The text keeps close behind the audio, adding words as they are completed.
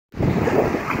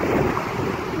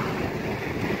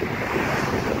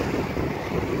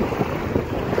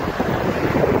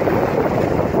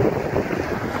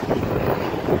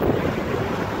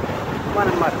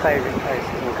favourite places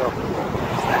in Gosport.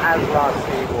 It's the Haslar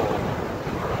seawall.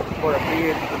 What a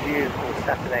beautiful, beautiful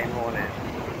Saturday morning.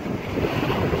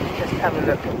 Just have a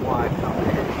look at why I come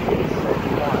here. It's so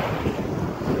quiet.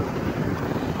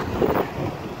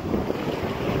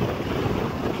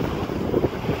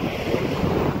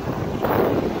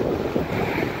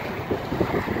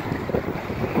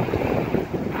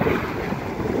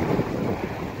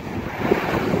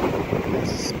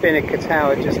 Spinnaker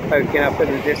Tower just poking up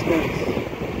in the distance.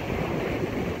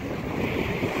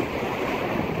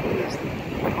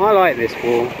 I like this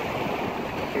wall.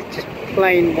 It's just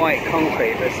plain white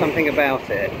concrete. There's something about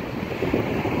it.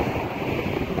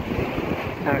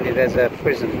 Apparently there's a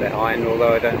prison behind,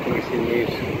 although I don't think it's in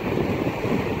use.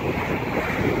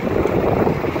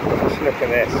 Let's look at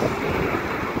this.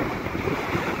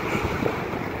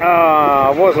 Ah,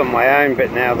 I was on my own,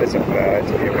 but now there's a bird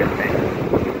here with me.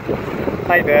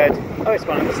 Hey bird. Oh, it's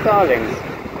one of the starlings.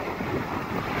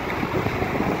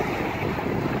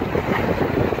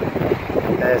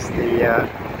 There's the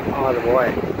Isle of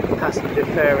Wight passenger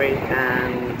ferry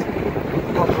and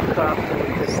hovercraft in the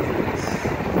distance.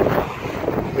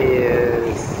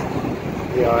 Here's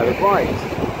the Isle of Wight.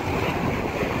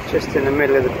 Just in the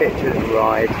middle of the picture of the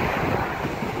ride.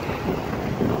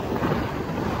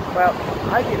 Well, I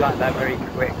hope you like that very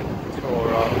quick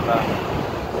tour of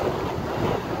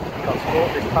Gosport,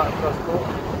 this part of Gosport.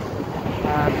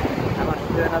 And I might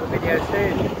do another video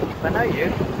soon. I know you.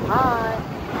 Hi!